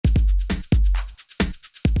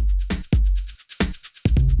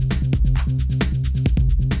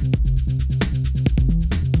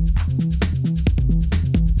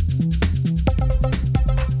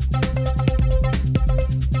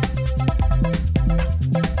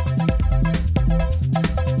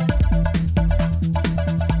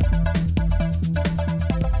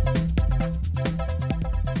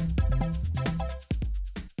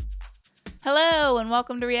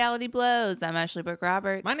welcome to Reality Blows. I'm Ashley Brooke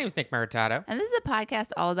Roberts. My name is Nick Maritato. And this is a podcast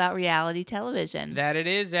all about reality television. That it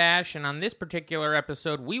is, Ash. And on this particular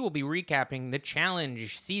episode, we will be recapping The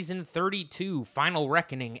Challenge, Season 32, Final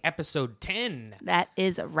Reckoning, Episode 10. That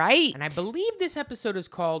is right. And I believe this episode is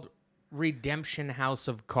called Redemption House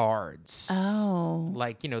of Cards. Oh.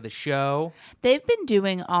 Like, you know, the show. They've been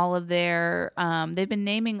doing all of their, they've been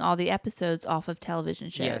naming all the episodes off of television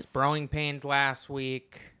shows. Yes, Growing Pains last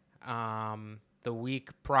week. The week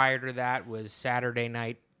prior to that was Saturday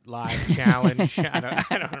Night Live Challenge. I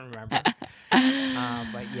don't remember.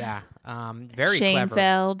 But yeah, very clever.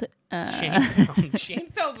 Shainfeld.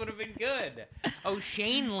 Shainfeld would have been good. Oh,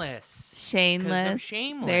 Shameless. Shameless.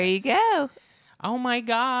 Shameless. There you go. Oh my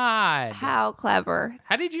God. How clever.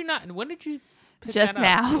 How did you not? When did you pick Just that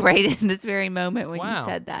now, up? right in this very moment when Wow, you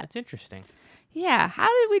said that. That's interesting. Yeah. How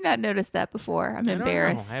did we not notice that before? I'm I don't know.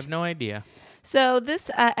 embarrassed. I have no idea. So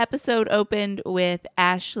this episode opened with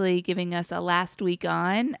Ashley giving us a last week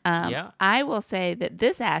on. Yeah. I will say that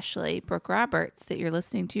this Ashley, Brooke Roberts, that you're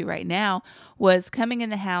listening to right now, was coming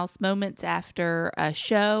in the house moments after a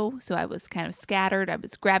show. So I was kind of scattered. I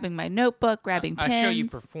was grabbing my notebook, grabbing pens. A show you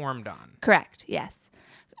performed on. Correct. Yes.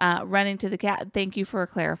 Running to the couch. Thank you for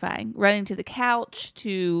clarifying. Running to the couch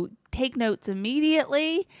to take notes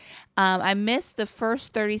immediately. I missed the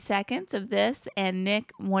first 30 seconds of this, and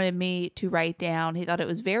Nick wanted me to write down. He thought it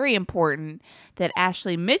was very important that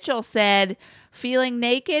Ashley Mitchell said, feeling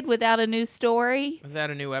naked without a new story. Without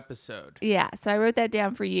a new episode. Yeah, so I wrote that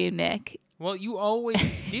down for you, Nick. Well, you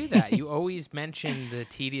always do that. You always mention the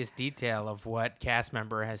tedious detail of what cast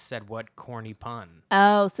member has said what corny pun.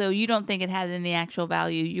 Oh, so you don't think it had any actual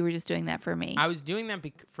value. You were just doing that for me. I was doing that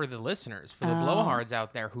for the listeners, for the blowhards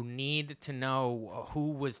out there who need to know who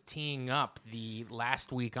was teeing up the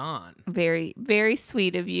last week on. Very, very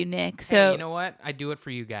sweet of you, Nick. So Hey, you know what? I do it for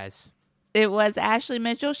you guys. it was Ashley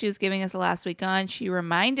Mitchell. She was giving us the last week on. She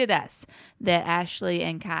reminded us that Ashley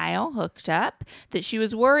and Kyle hooked up, that she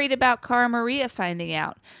was worried about Cara Maria finding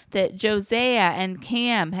out, that Josiah and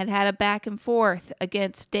Cam had a back and forth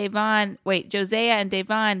against Davon. Josiah and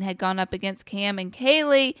Davon had gone up against Cam and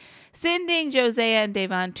Kaylee, sending Josiah and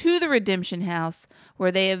Davon to the Redemption House,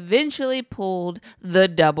 where they eventually pulled the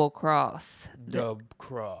double cross. Dub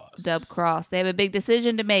cross. They have a big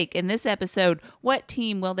decision to make in this episode. What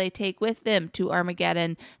team will they take with them to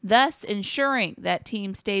Armageddon, thus ensuring that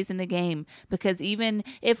team stays in the game? Because even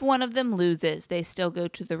if one of them loses, they still go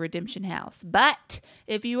to the Redemption House. But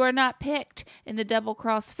if you are not picked in the double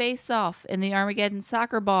cross face-off in the Armageddon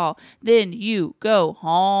soccer ball, then you go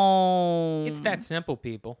home. It's that simple,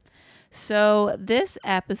 people. So this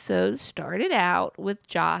episode started out with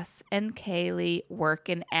Joss and Kaylee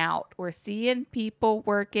working out. We're seeing people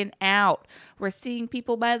working out. We're seeing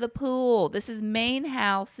people by the pool. This is main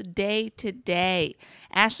house day to day.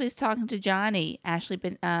 Ashley's talking to Johnny. Ashley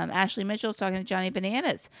Mitchell's talking to Johnny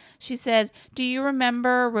Bananas. She said, "Do you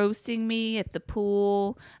remember roasting me at the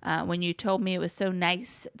pool when you told me it was so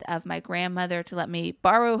nice of my grandmother to let me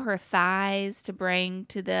borrow her thighs to bring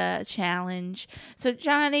to the challenge?" So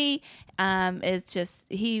Johnny is just,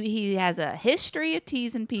 he has a history of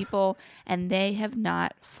teasing people, and they have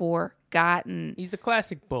not forgotten. He's a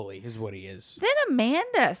classic bully, is what he is. Then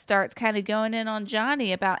Amanda starts kind of going in on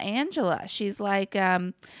Johnny about Angela. She's like,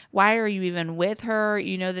 why are you even with her?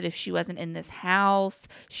 You know that if she wasn't in this house,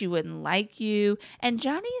 she wouldn't like you. And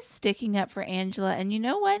Johnny is sticking up for Angela. And you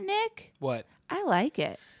know what, Nick? What? I like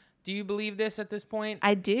it. Do you believe this at this point?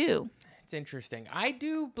 I do. It's interesting. I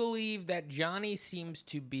do believe that Johnny seems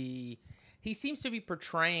to be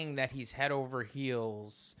portraying that he's head over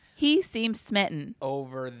heels. He seems smitten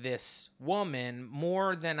Over this woman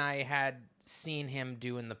more than I had seen him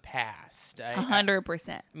do in the past. 100%.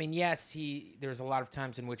 I mean, yes, there's a lot of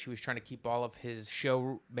times in which he was trying to keep all of his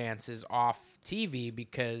showmances off TV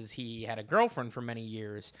because he had a girlfriend for many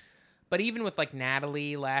years. But even with like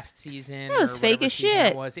Natalie last season, that was fake as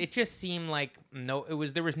shit. It just seemed like there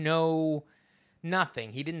was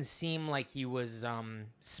nothing. He didn't seem like he was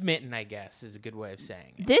smitten, I guess, is a good way of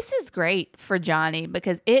saying it. This is great for Johnny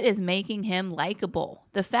because it is making him likable.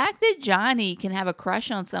 The fact that Johnny can have a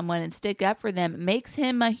crush on someone and stick up for them makes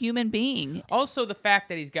him a human being. Also, the fact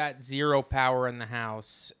that he's got zero power in the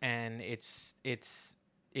house, and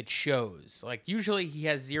it shows. Like, usually he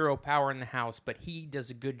has zero power in the house, but he does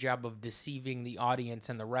a good job of deceiving the audience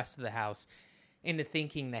and the rest of the house into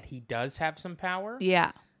thinking that he does have some power.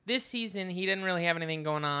 Yeah. This season, he didn't really have anything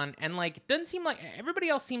going on, and like, it doesn't seem like everybody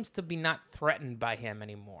else seems to be not threatened by him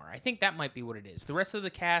anymore. I think that might be what it is. The rest of the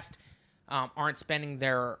cast aren't spending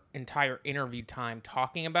their entire interview time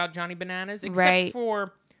talking about Johnny Bananas, except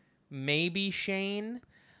for maybe Shane.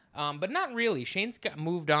 But not really. Shane's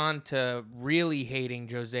moved on to really hating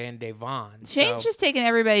Jose and Devon. Shane's just taking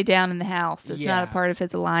everybody down in the house that's not a Yeah. part of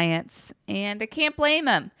his alliance. And I can't blame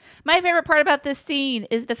him. My favorite part about this scene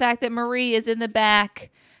is the fact that Marie is in the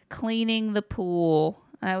back cleaning the pool.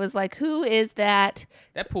 I was like, who is that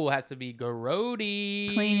That pool has to be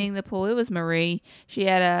Garodi. cleaning the pool? It was Marie. She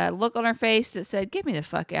had a look on her face that said, get me the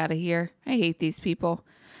fuck out of here. I hate these people.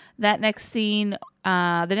 The next scene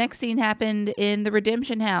happened in the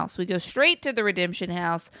Redemption House. We go straight to the Redemption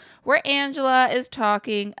House where Angela is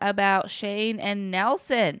talking about Shane and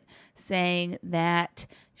Nelson, saying that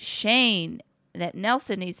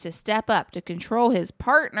Nelson needs to step up to control his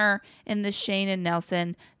partner in the Shane and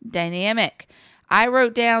Nelson dynamic. I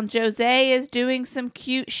wrote down Jose is doing some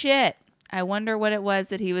cute shit. I wonder what it was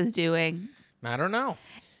that he was doing. I don't know.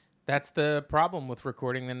 That's the problem with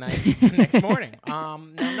recording the next morning. No,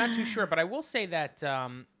 I'm not too sure, but I will say that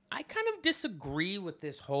I kind of disagree with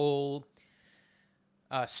this whole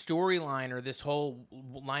storyline or this whole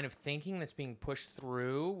line of thinking that's being pushed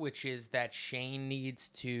through, which is that Shane needs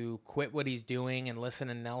to quit what he's doing and listen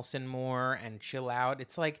to Nelson more and chill out.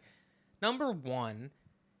 It's like, number one,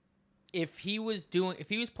 if he was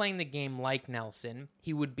playing the game like Nelson,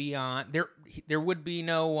 he would be on there would be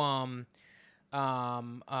no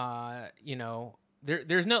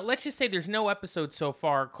there's no, let's just say there's no episode so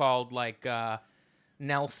far called like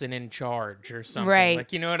Nelson in Charge or something. Right.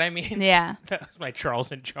 Like, you know what I mean? Yeah. That was my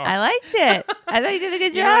Charles in Charge. I liked it. I thought you did a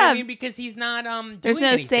good You know what I job. mean? Because he's not There's doing no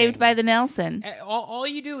anything. Saved by the Nelson. All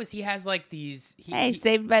you do is he has like these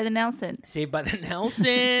Saved by the Nelson. Saved by the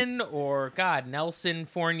Nelson or God, Nelson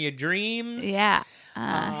Fornia Dreams. Yeah.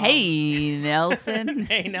 Hey, Nelson.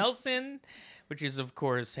 Hey Nelson, which is of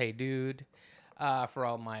course Hey Dude, for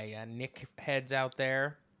all my Nick heads out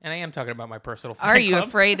there. And I am talking about my personal fan Are you club.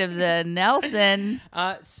 afraid of the Nelson?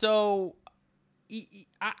 So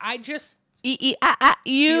I just You.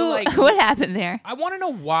 feel like- What happened there? I want to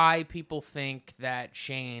know why people think that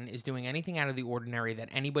Shane is doing anything out of the ordinary that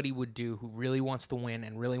anybody would do who really wants to win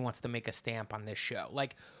and really wants to make a stamp on this show.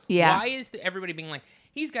 Like, Yeah. why is everybody being like,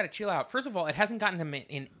 he's got to chill out? First of all, it hasn't gotten him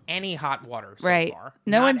in any hot water so Right. far.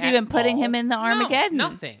 No Not one's at even putting all. him in the Armageddon. No,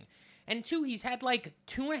 nothing. And two, he's had like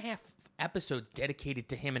 2.5 episodes dedicated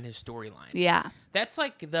to him and his storyline. Yeah. That's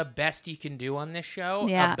like the best you can do on this show,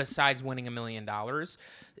 Yeah. besides winning $1 million.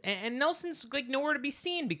 And Nelson's like nowhere to be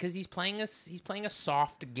seen because he's playing a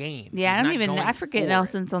soft game. Yeah, He's I don't not even. going I forget for it.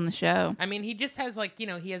 Nelson's on the show. I mean, he just has like,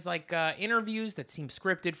 he has like interviews that seem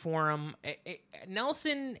scripted for him.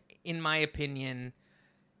 Nelson, in my opinion,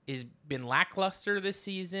 has been lackluster this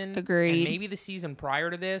season. Agreed. And maybe the season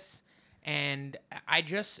prior to this. And I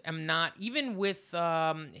just am not, even with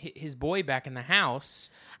his boy back in the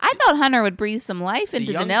house. I thought Hunter would breathe some life into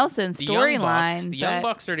the Young- Nelson the Young Bucks- storyline. The Young but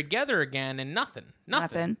Bucks are together again and nothing.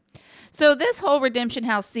 So this whole Redemption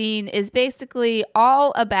House scene is basically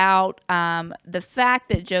all about the fact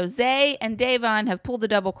that Jose and Devon have pulled the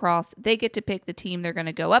double cross. They get to pick the team they're going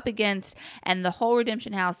to go up against, and the whole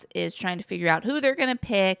Redemption House is trying to figure out who they're going to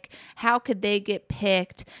pick. How could they get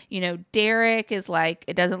picked? Derek is like,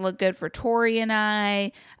 it doesn't look good for Tori and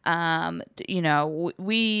I.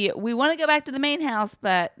 We want to go back to the main house,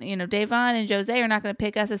 but Devon and Jose are not going to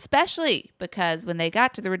pick us, especially because when they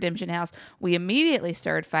got to the Redemption House, we immediately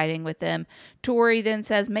started fighting with them. Tori then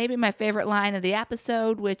says maybe my favorite line of the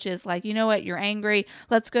episode, which is like, you know what, you're angry.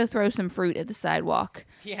 Let's go throw some fruit at the sidewalk.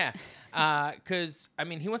 Yeah. Because,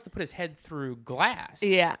 he wants to put his head through glass.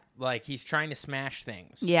 Yeah. Like he's trying to smash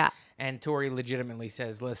things. Yeah. And Tori legitimately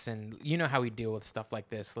says, listen, you know how we deal with stuff like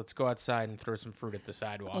this. Let's go outside and throw some fruit at the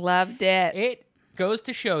sidewalk. Loved it. It goes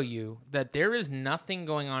to show you that there is nothing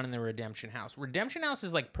going on in the Redemption House. Redemption House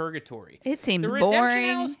is like purgatory. It seems The Redemption boring.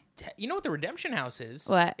 House, you know what the Redemption House is?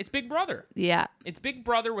 What? It's Big Brother. Yeah. It's Big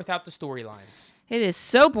Brother without the storylines. It is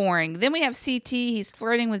so boring. Then we have CT. He's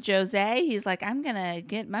flirting with Jose. He's like, I'm gonna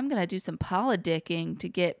do some politicking to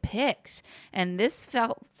get picked. And this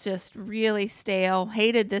felt just really stale.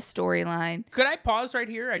 Hated this storyline. Could I pause right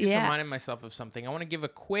here? I just Yeah. reminded myself of something. I want to give a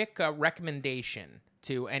quick recommendation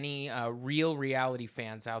to any real reality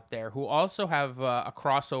fans out there who also have a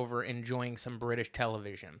crossover enjoying some British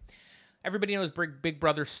television. Everybody knows Big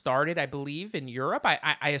Brother started, I believe, in Europe.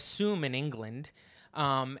 I assume in England.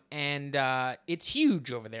 And it's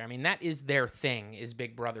huge over there. That is their thing, is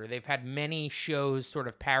Big Brother. They've had many shows sort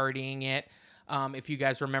of parodying it. If you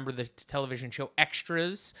guys remember the television show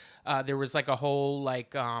Extras, there was like a whole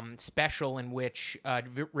special in which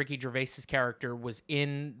Ricky Gervais's character was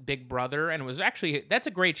in Big Brother, and it was actually, that's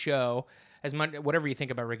a great show. As much whatever you think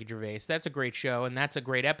about Ricky Gervais, that's a great show, and that's a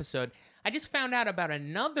great episode. I just found out about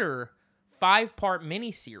another 5-part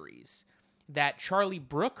miniseries that Charlie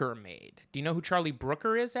Brooker made. Do you know who Charlie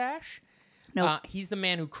Brooker is, Ash? Nope. He's the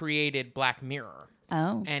man who created Black Mirror.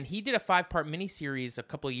 Oh. And he did a 5-part miniseries a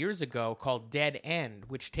couple of years ago called Dead End,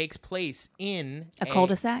 which takes place in A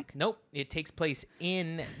cul-de-sac? Nope. It takes place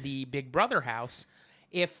in the Big Brother house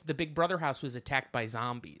if the Big Brother house was attacked by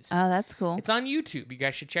zombies. Oh, that's cool. It's on YouTube. You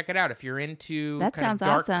guys should check it out if you're into That kind of sounds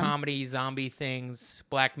dark awesome. comedy, zombie things,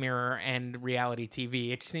 Black Mirror, and reality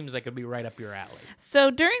TV. It seems like it'd be right up your alley.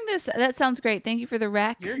 So during this, that sounds great. Thank you for the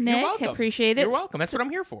rec, You're Nick. welcome. Appreciate it. You're welcome. That's what I'm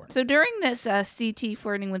here for. So during this CT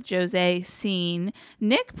flirting with Jose scene,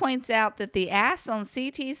 Nick points out that the ass on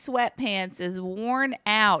CT's sweatpants is worn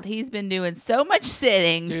out. He's been doing so much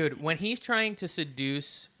sitting. Dude, when he's trying to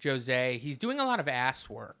seduce Jose, he's doing a lot of ass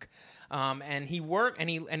work. And he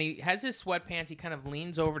has his sweatpants. He kind of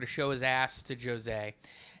leans over to show his ass to Jose.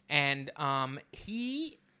 And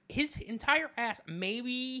his entire ass,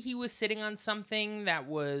 maybe he was sitting on something that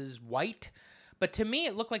was white. But to me,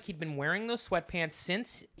 it looked like he'd been wearing those sweatpants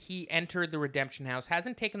since he entered the Redemption House,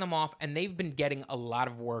 hasn't taken them off, and they've been getting a lot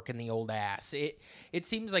of work in the old ass. It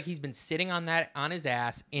seems like he's been sitting on his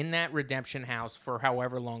ass in that Redemption House for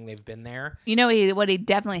however long they've been there. You know what he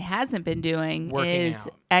definitely hasn't been doing Working is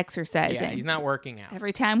out. exercising. Yeah, he's not working out.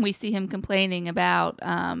 Every time we see him complaining about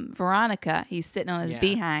Veronica, he's sitting on his Yeah.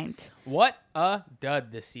 behind. What a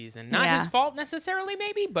dud this season. Not Yeah. his fault necessarily,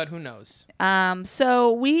 maybe, but who knows?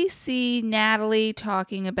 So we see Natalie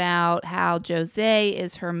talking about how Jose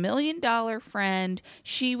is her $1 million friend.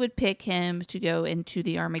 She would pick him to go into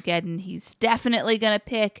the Armageddon. He's definitely going to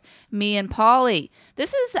pick me and Paulie.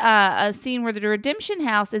 This is a scene where the Redemption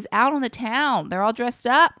House is out on the town. They're all dressed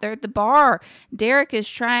up. They're at the bar. Derek is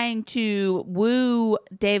trying to woo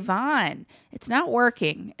Devon. It's not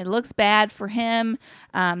working. It looks bad for him.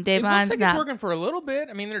 It Devon's looks like not. it's working for a little bit.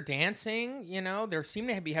 I mean, they're dancing, they seem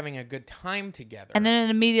to be having a good time together. And then it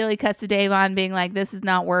immediately cuts to Devon being like, this is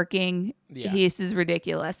not working. Yeah. This is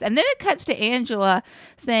ridiculous. And then it cuts to Angela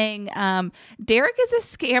saying, Derek is a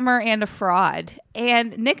scammer and a fraud.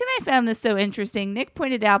 And Nick and I found this so interesting. Nick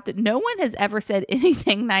pointed out that no one has ever said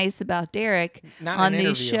anything nice about Derek Not on in an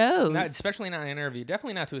these interview. shows. Especially not in an interview.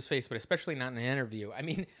 Definitely not to his face, but especially not in an interview. I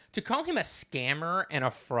mean, to call him a scammer and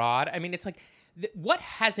a fraud, I mean, it's like, what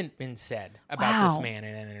hasn't been said about this Wow. man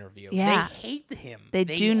in an interview? Yeah. They hate him. They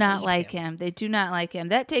do not hate like him. They do not like him.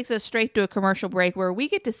 That takes us straight to a commercial break where we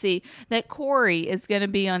get to see that Corey is going to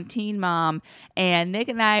be on Teen Mom, and Nick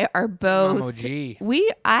and I are both. Mom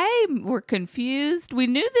OG. I were confused. We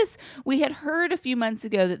knew this. We had heard a few months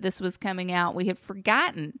ago that this was coming out. We had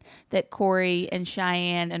forgotten that Corey and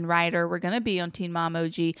Cheyenne and Ryder were going to be on Teen Mom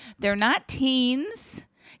OG. They're not teens.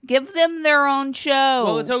 Give them their own show.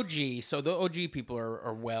 Well, it's OG, so the OG people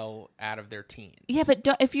are well out of their teens. Yeah, but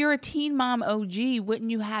if you're a Teen Mom OG, wouldn't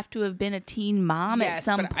you have to have been a teen mom at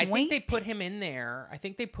some point? I think they put him in there. I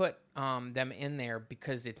think they put them in there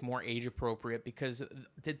because it's more age appropriate. Because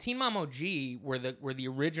the Teen Mom OG were the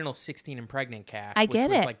original 16 and pregnant cast. I get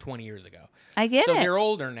which was it. like 20 years ago. I get so it. they're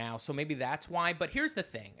older now, so maybe that's why. But here's the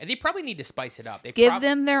thing: they probably need to spice it up. They Give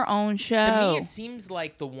them their own show. To me, it seems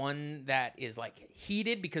like the one that is like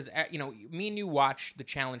heated because me and you watched the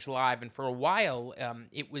challenge live, and for a while,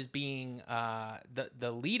 it was being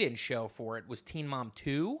the lead-in show for it was Teen Mom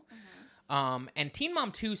 2. And Teen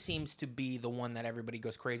Mom 2 seems to be the one that everybody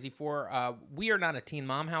goes crazy for. We are not a Teen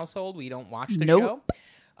Mom household. We don't watch the show.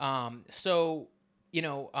 But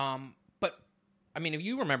I mean, if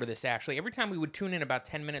you remember this, Ashley, every time we would tune in about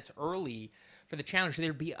 10 minutes early for the challenge,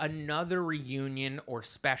 there'd be another reunion or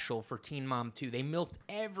special for Teen Mom 2. They milked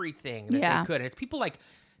everything that they could. And it's people like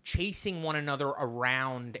chasing one another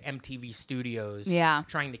around MTV studios,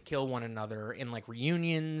 trying to kill one another in like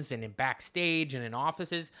reunions and in backstage and in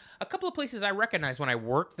offices. A couple of places I recognize when I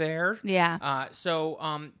worked there. Yeah.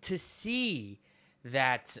 So to see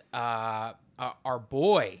that our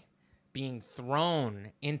boy being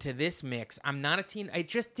thrown into this mix, I'm not a teen. It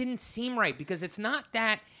just didn't seem right because it's not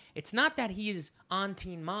that he is on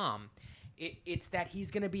Teen Mom. It's that he's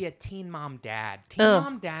going to be a Teen Mom dad. Teen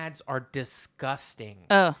Mom dads are disgusting.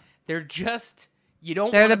 They're just,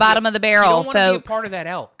 they're the bottom of the barrel, you don't want to be a folks. part of that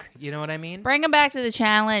elk. You know what I mean? Bring him back to the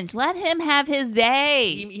challenge. Let him have his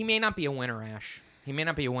day. He may not be a winner, Ash. He may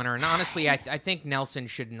not be a winner. And honestly, I think Nelson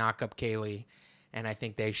should knock up Kaylee. And I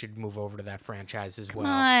think they should move over to that franchise as well.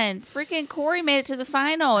 Come on. Freaking Corey made it to the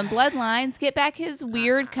final in Bloodlines. Get back his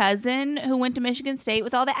weird cousin who went to Michigan State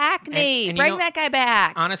with all the acne. And Bring that guy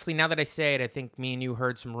back. Honestly, now that I say it, I think me and you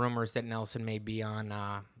heard some rumors that Nelson may be on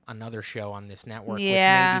another show on this network,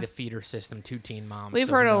 Yeah. which may be the feeder system to Teen Mom. We've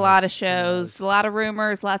so heard who a lot knows? of shows, a lot of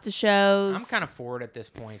rumors, lots of shows. I'm kind of for it at this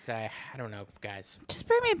point. I don't know, guys. Just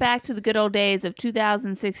bring me back to the good old days of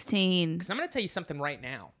 2016. Because I'm going to tell you something right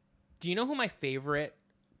now. Do you know who my favorite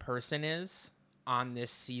person is on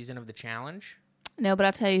this season of The Challenge? No, but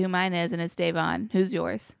I'll tell you who mine is, and it's Davon. Who's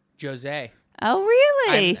yours? Jose. Oh,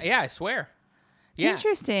 really? Yeah, I swear. Yeah.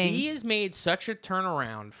 Interesting. He has made such a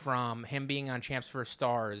turnaround from him being on Champs vs.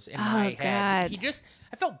 Stars in Oh, my head. God.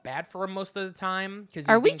 I felt bad for him most of the time.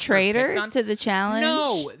 Are we traitors to the challenge?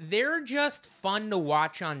 No, they're just fun to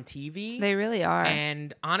watch on TV. They really are.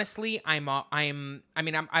 And honestly, I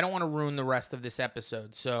don't want to ruin the rest of this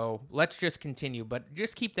episode, so let's just continue. But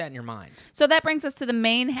just keep that in your mind. So that brings us to the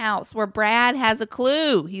main house where Brad has a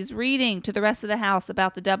clue. He's reading to the rest of the house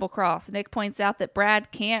about the double cross. Nick points out that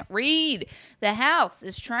Brad can't read. The house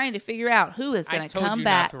is trying to figure out who is going to come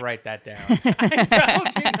back. I told you not to write that down. I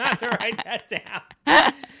told you not to write that down.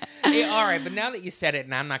 Hey, all right, but now that you said it,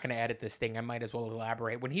 and I'm not going to edit this thing, I might as well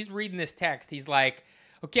elaborate. When he's reading this text, he's like,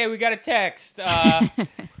 okay, we got a text.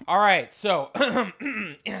 All right, so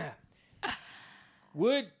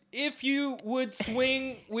if you would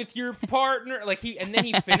swing with your partner, and then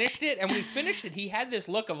he finished it, and when he finished it, he had this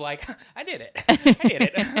look of like, I did it. I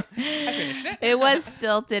finished it. It was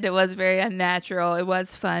stilted. It was very unnatural. It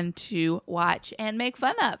was fun to watch and make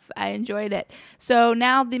fun of. I enjoyed it. So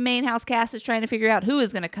now the main house cast is trying to figure out who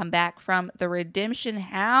is going to come back from the redemption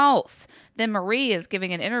house. Then Marie is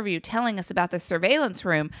giving an interview telling us about the surveillance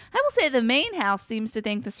room. I will say the main house seems to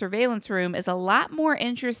think the surveillance room is a lot more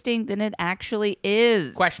interesting than it actually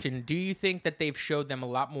is. Question, do you think that they've showed them a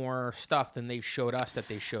lot more stuff than they've showed us that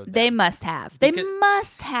they showed them? They must have. They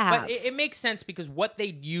must have. But it makes sense because what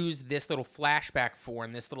they use this little flashback for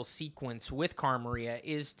and this little sequence with Cara Maria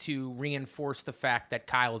is to reinforce the fact that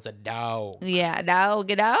Kyle is a dog. Yeah, dog.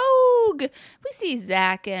 We see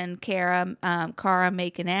Zach and Cara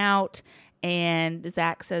making out, and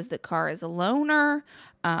Zach says that Cara is a loner.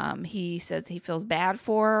 He says he feels bad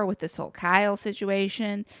for her with this whole Kyle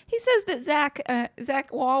situation. He says that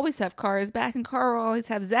Zach will always have Cara's back and Cara will always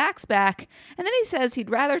have Zach's back. And then he says he'd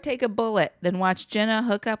rather take a bullet than watch Jenna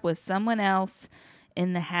hook up with someone else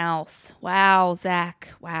in the house. Wow, Zach.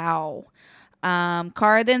 Wow.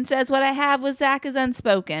 Cara then says what I have with Zach is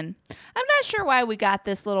unspoken. I'm not sure why we got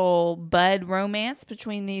this little bud romance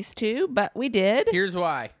between these two, but we did. Here's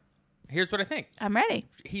why. Here's what I think. I'm ready.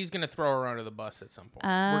 He's going to throw her under the bus at some point.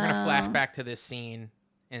 We're going to flash back to this scene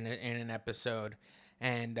in an episode,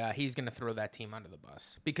 and he's going to throw that team under the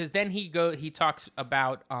bus. Because then he talks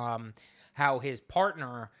about how his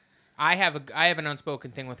partner, I have an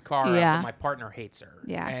unspoken thing with Cara, but my partner hates her.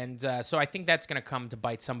 Yeah. And so I think that's going to come to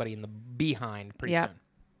bite somebody in the behind pretty soon.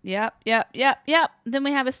 Yep. Then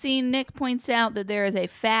we have a scene. Nick points out that there is a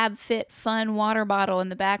FabFitFun water bottle in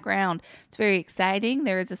the background. It's very exciting.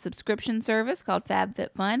 There is a subscription service called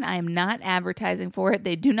FabFitFun. I am not advertising for it.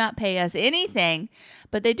 They do not pay us anything,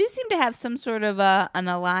 but they do seem to have some sort of an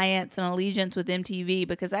alliance, an allegiance with MTV,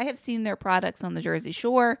 because I have seen their products on the Jersey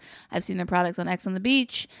Shore. I've seen their products on X on the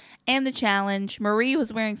Beach and The Challenge. Marie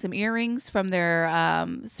was wearing some earrings from their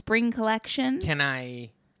spring collection.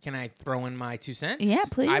 Can I throw in my 2 cents? Yeah,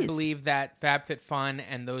 please. I believe that FabFitFun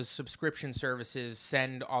and those subscription services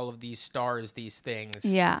send all of these stars these things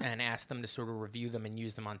and ask them to sort of review them and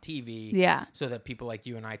use them on TV so that people like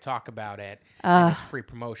you and I talk about it and it's free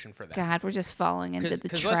promotion for them. God, we're just falling into the trap.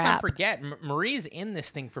 Because let's not forget, Marie's in this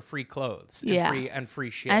thing for free clothes and free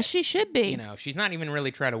shit. As she should be. You know, she's not even really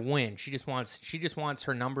trying to win. She just wants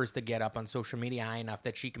her numbers to get up on social media high enough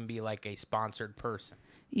that she can be like a sponsored person.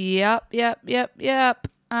 Yep.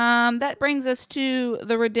 That brings us to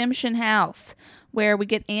the redemption house, where we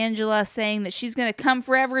get Angela saying that she's going to come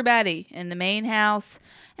for everybody in the main house.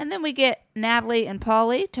 And then we get Natalie and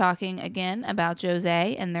Paulie talking again about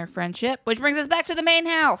Jose and their friendship, which brings us back to the main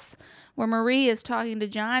house, where Marie is talking to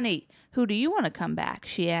Johnny. Who do you want to come back?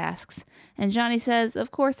 She asks. And Johnny says,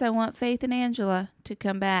 of course I want Faith and Angela to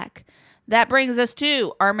come back. That brings us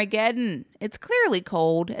to Armageddon. It's clearly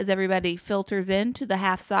cold as everybody filters into the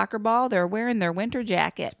half soccer ball. They're wearing their winter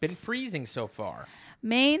jackets. It's been freezing so far.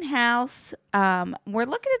 Main house, we're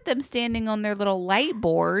looking at them standing on their little light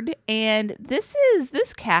board, and this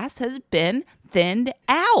cast has been thinned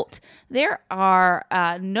out. There are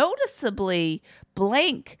noticeably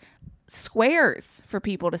blank squares for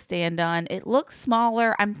people to stand on. It looks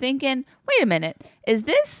smaller. I'm thinking, wait a minute, is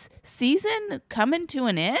this season coming to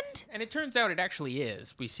an end? And it turns out it actually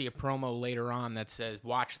is. We see a promo later on that says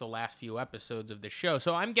watch the last few episodes of the show.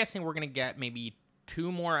 So I'm guessing we're going to get maybe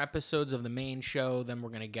 2 more episodes of the main show. Then we're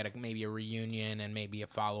going to get maybe a reunion and maybe a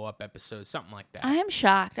follow-up episode, something like that. I'm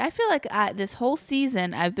shocked. I feel like this whole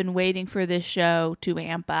season I've been waiting for this show to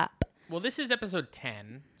amp up. Well, this is episode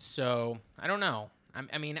 10, so I don't know.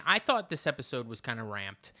 I mean, I thought this episode was kind of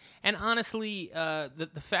ramped. And honestly, the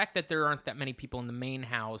fact that there aren't that many people in the main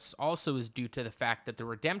house also is due to the fact that the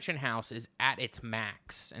Redemption House is at its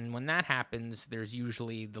max. And when that happens, there's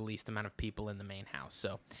usually the least amount of people in the main house.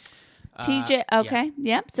 So TJ, okay,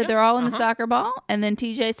 yep. So they're all in the soccer ball, and then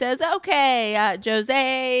TJ says, "Okay,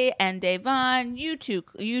 Jose and Devon, you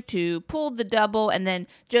two pulled the double," and then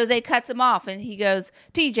Jose cuts him off, and he goes,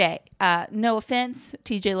 "TJ, no offense."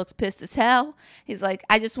 TJ looks pissed as hell. He's like,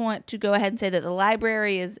 "I just want to go ahead and say that the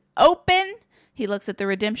library is open." He looks at the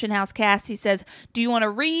Redemption House cast. He says, "Do you want to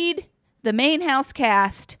read the main house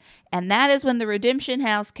cast?" And that is when the Redemption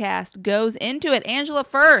House cast goes into it. Angela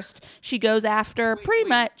first. She goes after pretty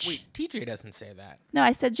much. Wait, TJ doesn't say that. No,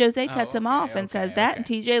 I said Jose cuts him off and says that, and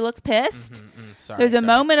TJ looks pissed. There's a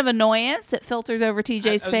moment of annoyance that filters over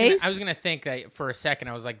TJ's face. I was going to think that for a second.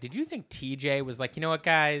 I was like, did you think TJ was like, you know what,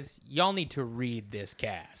 guys? Y'all need to read this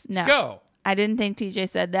cast. No. Go. I didn't think TJ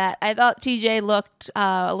said that. I thought TJ looked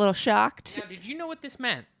a little shocked. Now, did you know what this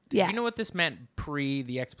meant? Yes. You know what this meant pre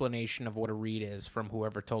the explanation of what a read is from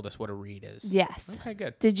whoever told us what a read is? Yes. Okay,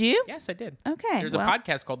 good. Did you? Yes, I did. Okay. There's a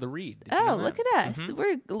podcast called The Read. Did you know that? Look at us.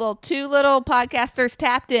 We're two little podcasters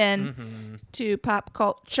tapped in to pop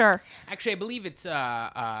culture. Actually, I believe it's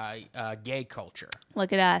gay culture.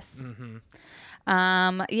 Look at us.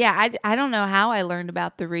 Yeah, I don't know how I learned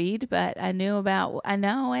about The Read, but I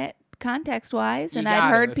know it context-wise, and I'd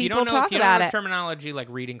heard people talk about it. If you don't know terminology like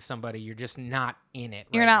reading somebody, you're just not in it.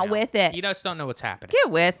 You're not with it. You just don't know what's happening.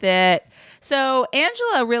 Get with it. So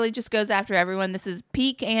Angela really just goes after everyone. This is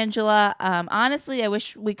peak Angela. Honestly, I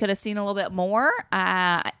wish we could have seen a little bit more.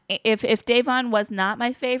 If Devon was not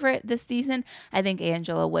my favorite this season, I think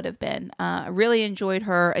Angela would have been. Really enjoyed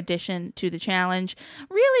her addition to the challenge.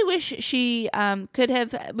 Really wish she could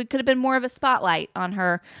have been more of a spotlight on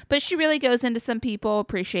her. But she really goes into some people.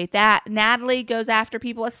 Appreciate that. Natalie goes after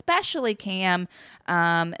people, especially Cam.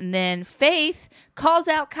 And then Faith calls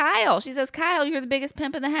out Kyle. She says, "Kyle, you're the biggest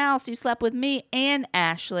pimp in the house. You slept with me and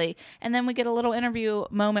Ashley." And then we get a little interview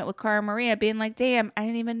moment with Cara Maria being like, "Damn, I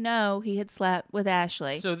didn't even know he had slept with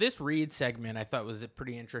Ashley." So this read segment I thought was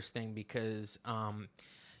pretty interesting because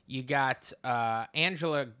you got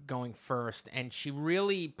Angela going first, and she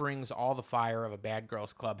really brings all the fire of a Bad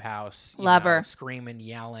Girls Clubhouse. Love her. Screaming,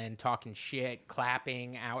 yelling, talking shit,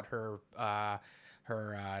 clapping out her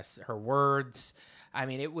words. I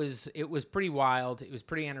mean, it was pretty wild. It was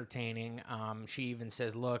pretty entertaining. She even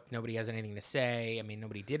says, "Look, nobody has anything to say." I mean,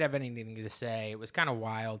 nobody did have anything to say. It was kind of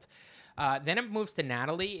wild. Then it moves to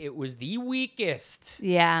Natalie. It was the weakest.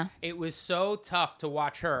 Yeah. It was so tough to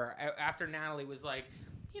watch her after Natalie was like,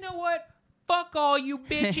 "You know what? Fuck all you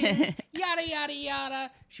bitches." Yada, yada,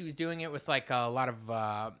 yada. She was doing it with like a lot of,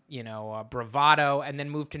 bravado, and then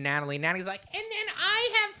moved to Natalie. Natalie's like, "And then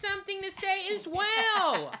I have something to say as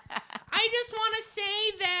well. I just want to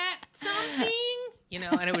say that something,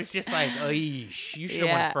 and it was just like, you should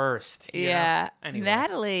have went first. Yeah. Anyway.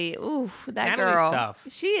 Natalie, Natalie's girl. Tough.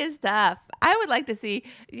 She is tough. I would like to see,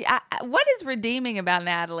 what is redeeming about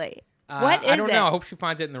Natalie? What is it? I don't know. I hope she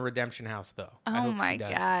finds it in the Redemption House, though. Oh, my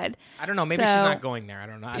God. I don't know. Maybe she's not going there. I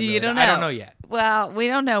don't know. You don't know. I don't know yet. Well, we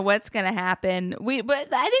don't know what's going to happen. But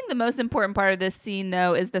I think the most important part of this scene,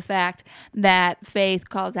 though, is the fact that Faith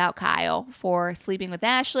calls out Kyle for sleeping with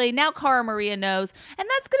Ashley. Now Cara Maria knows, and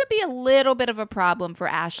that's going to be a little bit of a problem for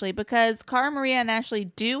Ashley because Cara Maria and Ashley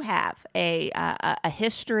do have a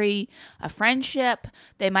history, a friendship.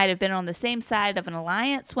 They might have been on the same side of an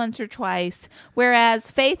alliance once or twice,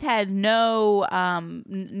 whereas Faith had no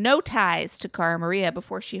ties to Cara Maria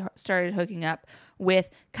before she started hooking up with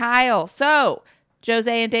Kyle. So,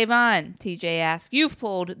 Jose and Devon, TJ asks, "You've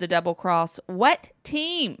pulled the double cross. What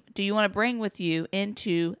team do you want to bring with you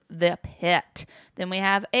into the pit?" Then we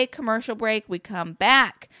have a commercial break. We come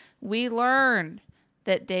back. We learn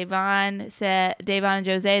that Devon and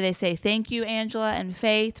Jose, they say, "Thank you, Angela and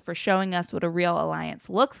Faith, for showing us what a real alliance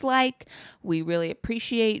looks like. We really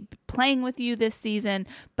appreciate playing with you this season,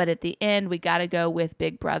 but at the end, we got to go with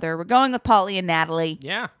Big Brother. We're going with Paulie and Natalie."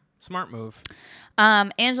 Yeah, smart move.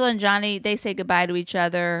 Angela and Johnny, they say goodbye to each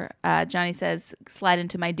other. Johnny says, "Slide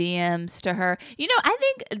into my DMs" to her.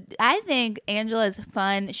 I think Angela's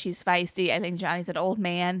fun. She's feisty. I think Johnny's an old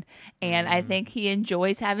man, and I think he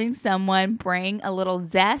enjoys having someone bring a little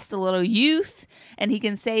zest, a little youth, and he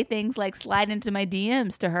can say things like "slide into my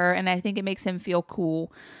DMs" to her, and I think it makes him feel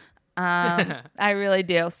cool. I really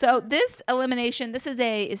do. So this elimination, this is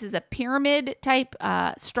a pyramid type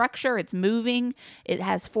structure. It's moving. It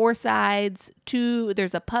has 4 sides.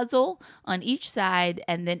 There's a puzzle on each side,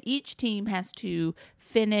 and then each team has to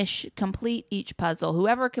complete each puzzle.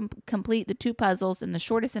 Whoever can complete the 2 puzzles in the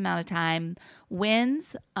shortest amount of time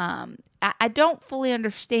wins. I don't fully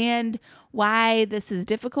understand why this is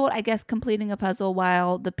difficult. I guess completing a puzzle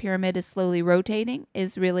while the pyramid is slowly rotating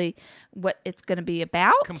is really what it's going to be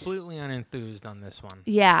about. Completely unenthused on this one.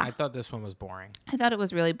 Yeah. I thought this one was boring. I thought it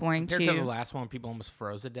was really boring Compared too. to the last one, people almost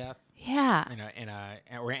froze to death. Yeah.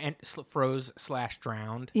 Froze /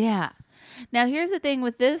 drowned. Yeah. Now here's the thing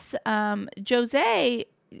with this.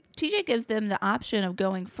 TJ gives them the option of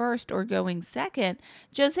going first or going second.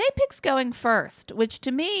 Jose picks going first, which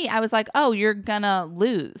to me, I was like, oh, you're gonna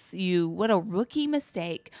lose. What a rookie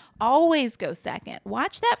mistake. Always go second.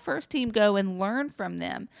 Watch that first team go and learn from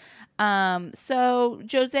them. So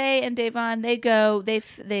Jose and Davon, they go, they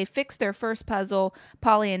fix their first puzzle.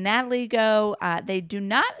 Polly and Natalie go. They do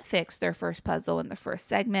not fix their first puzzle in the first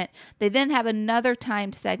segment. They then have another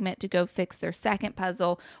timed segment to go fix their second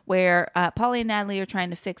puzzle where Polly and Natalie are trying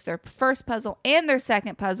to fix their first puzzle and their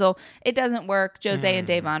second puzzle. It doesn't work. Jose and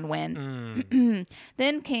Davon win.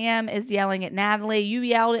 Then Cam is yelling at Natalie. You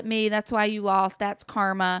yelled at me. That's why you lost. That's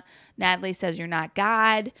karma. Natalie says you're not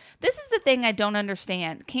God. This is the thing I don't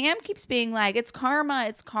understand. Cam keeps being like, it's karma,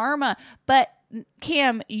 it's karma. But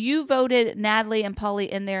Cam, you voted Natalie and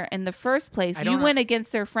Polly in there in the first place. You went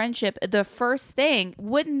against their friendship. The first thing,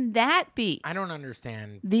 wouldn't that be? I don't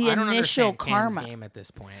understand the initial karma Cam's game at this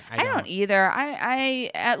point. I don't either.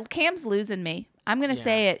 Cam's losing me. I'm gonna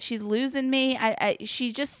say it. She's losing me.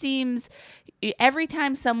 She just seems every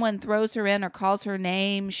time someone throws her in or calls her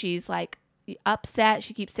name, she's like upset.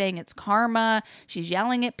 She keeps saying it's karma. She's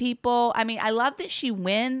yelling at people. I mean, I love that she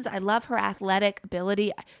wins. I love her athletic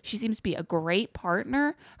ability. She seems to be a great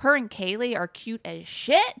partner. Her and Kaylee are cute as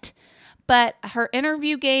shit, but her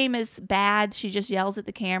interview game is bad. She just yells at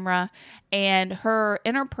the camera, and her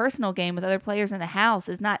interpersonal game with other players in the house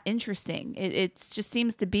is not interesting. It just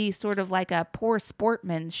seems to be sort of like a poor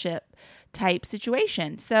sportsmanship type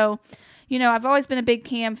situation. So, I've always been a big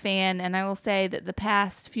Cam fan, and I will say that the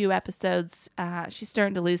past few episodes, she's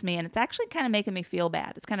starting to lose me, and it's actually kind of making me feel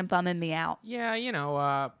bad. It's kind of bumming me out. Yeah,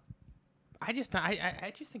 I just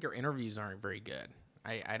think her interviews aren't very good.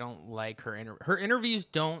 I don't like her interviews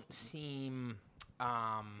don't seem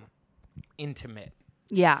intimate.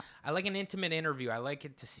 Yeah. I like an intimate interview. I like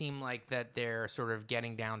it to seem like that they're sort of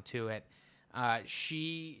getting down to it.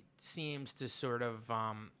 She seems to sort of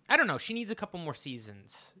I don't know, she needs a couple more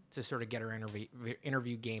seasons to sort of get her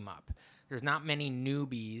interview game up. There's not many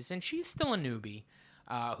newbies, and she's still a newbie,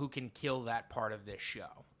 who can kill that part of this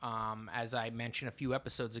show. As I mentioned a few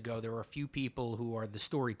episodes ago, there are a few people who are the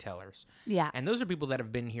storytellers. Yeah. And those are people that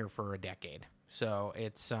have been here for a decade. So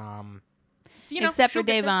it's except for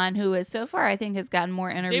Davon, who is so far I think has gotten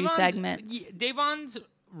more interview segments. Davon's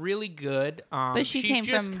really good. But she's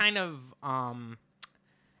just kind of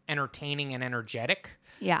entertaining and energetic.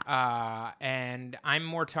 Yeah. And I'm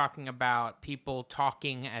more talking about people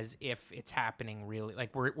talking as if it's happening really.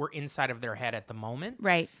 Like we're inside of their head at the moment.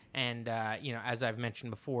 Right. And, as I've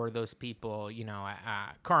mentioned before, those people,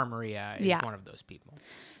 Cara Maria is one of those people.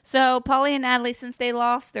 So Polly and Natalie, since they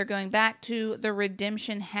lost, they're going back to the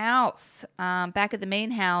Redemption house. Back at the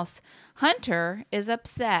main house, Hunter is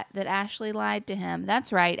upset that Ashley lied to him.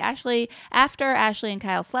 That's right. After Ashley and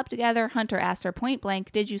Kyle slept together, Hunter asked her point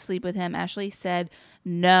blank, did you sleep with him? Ashley said,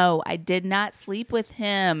 no, I did not sleep with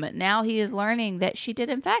him. Now he is learning that she did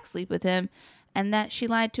in fact sleep with him and that she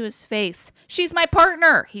lied to his face. She's my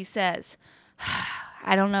partner, he says.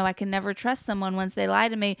 I don't know. I can never trust someone once they lie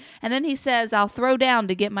to me. And then he says, I'll throw down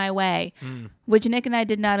to get my way, which Nick and I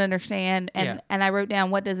did not understand. And I wrote down,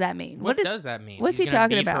 what does that mean? What does that mean? What's he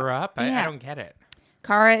talking beat about? Her up? I don't get it.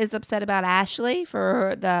 Cara is upset about Ashley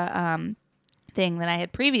for the thing that I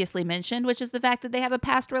had previously mentioned, which is the fact that they have a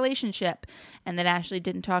past relationship and that Ashley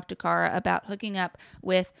didn't talk to Cara about hooking up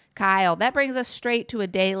with Kyle. That brings us straight to a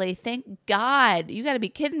daily. Thank God. You got to be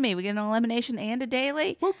kidding me. We get an elimination and a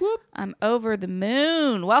daily? Whoop, whoop. I'm over the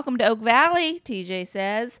moon. Welcome to Oak Valley, TJ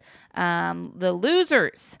says. The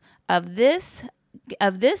losers of this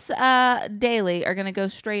daily are going to go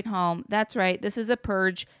straight home. That's right. This is a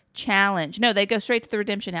purge. challenge. No, they go straight to the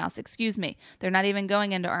Redemption House. Excuse me. They're not even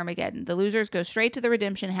going into Armageddon. The losers go straight to the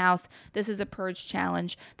Redemption House. This is a purge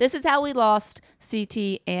challenge. This is how we lost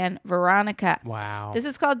CT and Veronica. Wow. This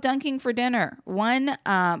is called dunking for dinner. One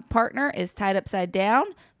partner is tied upside down.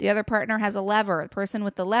 The other partner has a lever. The person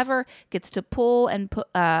with the lever gets to pull and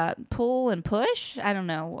push. I don't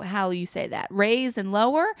know how you say that. Raise and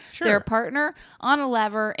lower their partner on a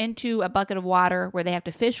lever into a bucket of water where they have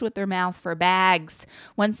to fish with their mouth for bags.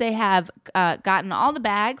 Once they have gotten all the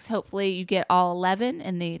bags, hopefully you get all 11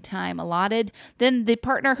 in the time allotted, then the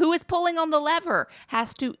partner who is pulling on the lever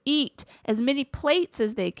has to eat as many plates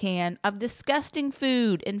as they can of disgusting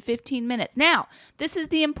food in 15 minutes. Now, this is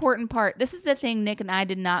the important part. This is the thing Nick and I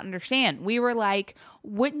did not understand. We were like,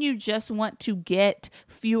 wouldn't you just want to get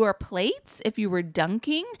fewer plates if you were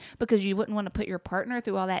dunking because you wouldn't want to put your partner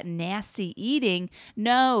through all that nasty eating?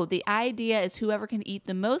 No, the idea is whoever can eat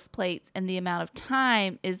the most plates in the amount of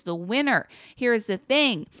time is the winner. Here's the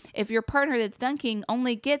thing. If your partner that's dunking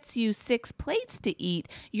only gets you 6 plates to eat,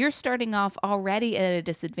 you're starting off already at a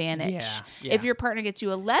disadvantage. Yeah. If your partner gets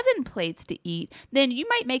you 11 plates to eat, then you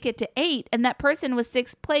might make it to 8, and that person with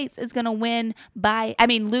 6 plates is going to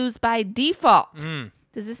lose by default.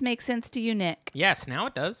 Does this make sense to you, Nick? Yes, now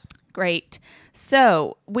it does. Great.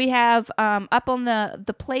 So we have up on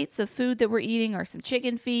the plates of food that we're eating are some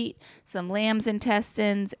chicken feet, some lamb's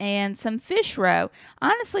intestines, and some fish roe.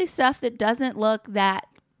 Honestly, stuff that doesn't look that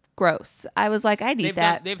gross. I was like, I'd eat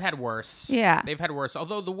that. They've had worse. Yeah. They've had worse.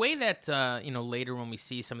 Although the way that, later when we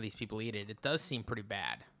see some of these people eat it, it does seem pretty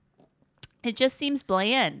bad. It just seems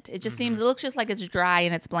bland. It just seems, it looks just like it's dry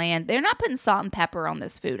and it's bland. They're not putting salt and pepper on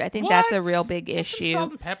this food. I think that's a real big issue. Put some salt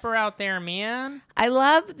and pepper out there, man. I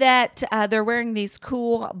love that they're wearing these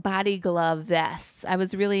cool body glove vests. I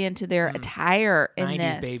was really into their attire in 90s,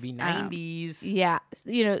 this. baby, 90s. Yeah.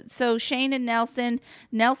 So Shane and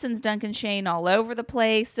Nelson's dunking Shane all over the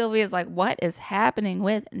place. Sylvia's like, what is happening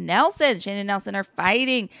with Nelson? Shane and Nelson are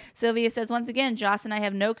fighting. Sylvia says, once again, Joss and I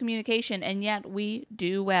have no communication, and yet we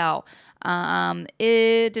do well. Cam and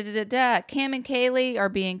Kaylee are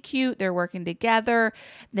being cute. They're working together.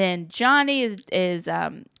 Then Johnny is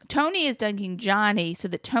Tony is dunking Johnny so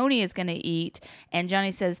that Tony is going to eat. And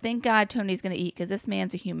Johnny says, thank God Tony's going to eat because this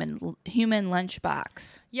man's a human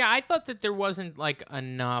lunchbox. Yeah, I thought that there wasn't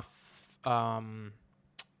enough.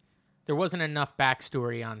 There wasn't enough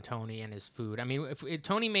backstory on Tony and his food. I mean, if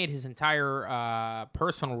Tony made his entire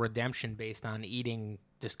personal redemption based on eating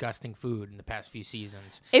disgusting food in the past few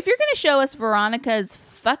seasons. If you're going to show us Veronica's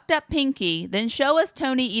fucked up pinky, then show us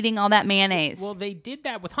Tony eating all that mayonnaise. Well, they did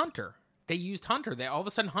that with Hunter. They used Hunter. All of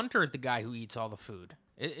a sudden, Hunter is the guy who eats all the food.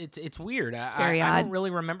 It's weird. Very odd. I don't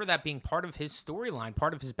really remember that being part of his storyline,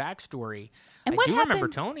 part of his backstory. And I do remember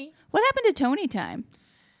Tony. What happened to Tony time?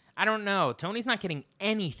 I don't know. Tony's not getting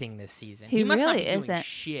anything this season. He must really not be doing isn't.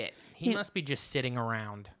 shit. He must be just sitting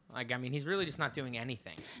around. He's really just not doing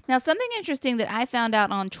anything. Now, something interesting that I found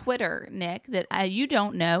out on Twitter, Nick, that you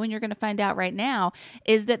don't know, and you're going to find out right now,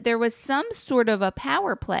 is that there was some sort of a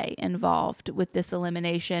power play involved with this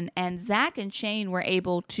elimination, and Zach and Shane were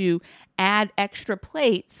able to add extra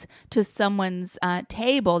plates to someone's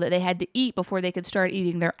table that they had to eat before they could start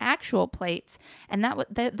eating their actual plates. And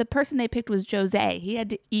that the person they picked was Jose. He had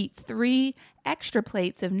to eat 3 extra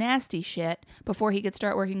plates of nasty shit before he could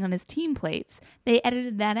start working on his team plates. They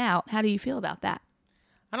edited that out. How do you feel about that?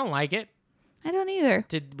 I don't like it. I don't either.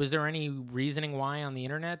 Was there any reasoning why on the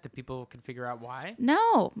internet that people could figure out why?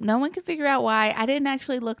 No one could figure out why. I didn't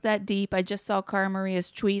actually look that deep. I just saw Cara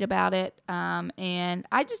Maria's tweet about it. And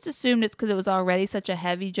I just assumed it's because it was already such a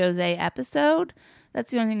heavy Jose episode.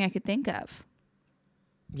 That's the only thing I could think of.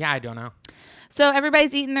 Yeah, I don't know. So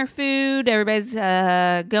everybody's eating their food. Everybody's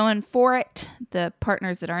going for it. The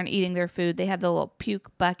partners that aren't eating their food, they have the little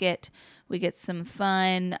puke bucket. We get some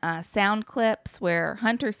fun sound clips where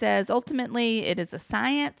Hunter says, ultimately, it is a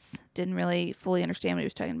science. Didn't really fully understand what he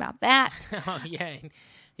was talking about that. Oh, yeah.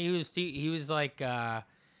 He was like, all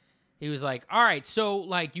right,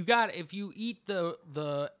 so you got, if you eat the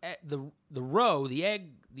roe, the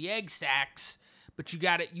egg sacs, but you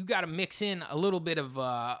got to mix in a little bit of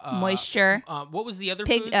moisture. What was the other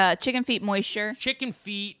food? Chicken feet moisture. Chicken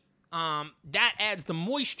feet. That adds the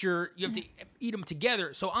moisture. You have to eat them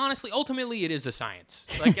together. So honestly, ultimately, it is a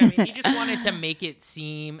science. Like, I mean, he just wanted to make it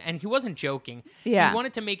seem, and he wasn't joking. Yeah. He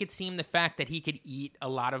wanted to make it seem the fact that he could eat a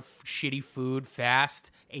lot of shitty food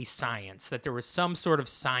fast, a science, that there was some sort of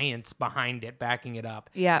science behind it, backing it up.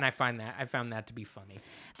 Yeah. And I found that to be funny.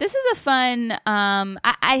 This is a fun,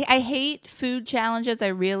 I hate food challenges. I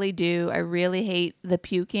really do. I really hate the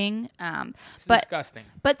puking. It's But disgusting.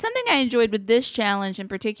 But something I enjoyed with this challenge in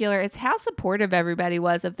particular is how supportive everybody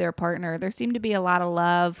was of their partner. There seemed to be a lot of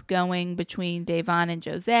love going between Davon and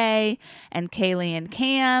Jose and Kaylee and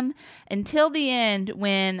Cam until the end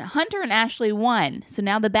when Hunter and Ashley won. So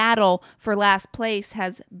now the battle for last place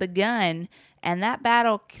has begun. And that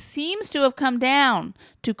battle seems to have come down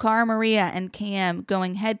to Cara Maria and Cam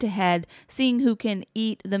going head to head, seeing who can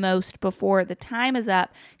eat the most before the time is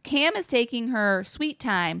up. Cam is taking her sweet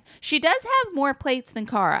time. She does have more plates than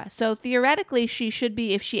Cara. So theoretically, she should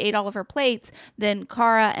be, if she ate all of her plates, then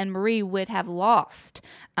Cara and Marie would have lost.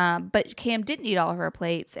 But Cam didn't eat all of her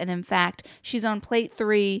plates. And in fact, she's on plate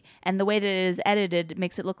 3. And the way that it is edited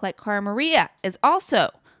makes it look like Cara Maria is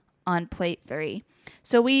also on plate 3.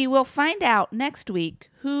 So we will find out next week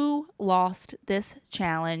who lost this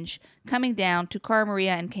challenge, coming down to Cara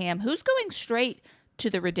Maria and Cam. Who's going straight to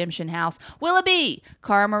the Redemption House? Will it be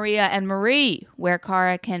Cara Maria and Marie, where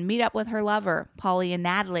Cara can meet up with her lover, Paulie and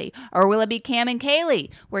Natalie? Or will it be Cam and Kaylee,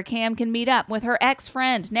 where Cam can meet up with her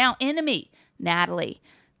ex-friend, now enemy, Natalie?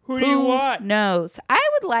 Who do you want? Knows? I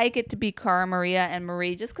would like it to be Cara Maria and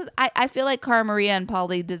Marie, just because I feel like Cara Maria and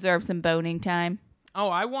Paulie deserve some boning time. Oh,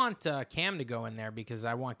 I want Cam to go in there because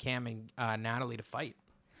I want Cam and Natalie to fight.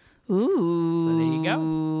 Ooh. So there you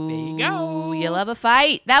go. There you go. You love a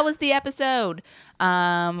fight. That was the episode.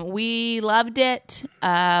 We loved it.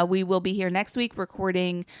 We will be here next week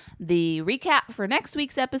recording the recap for next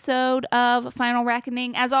week's episode of Final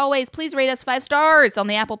Reckoning. As always, please rate us 5 stars on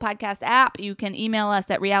the Apple Podcast app. You can email us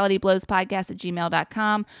at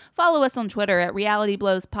realityblowspodcast@gmail.com. Follow us on Twitter at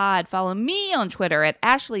realityblowspod. Follow me on Twitter at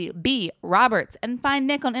Ashley B. Roberts. And find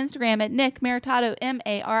Nick on Instagram at Nick Maritato,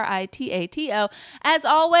 Maritato. As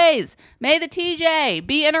always, may the TJ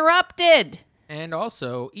be interrupted. And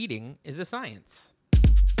also, eating is a science.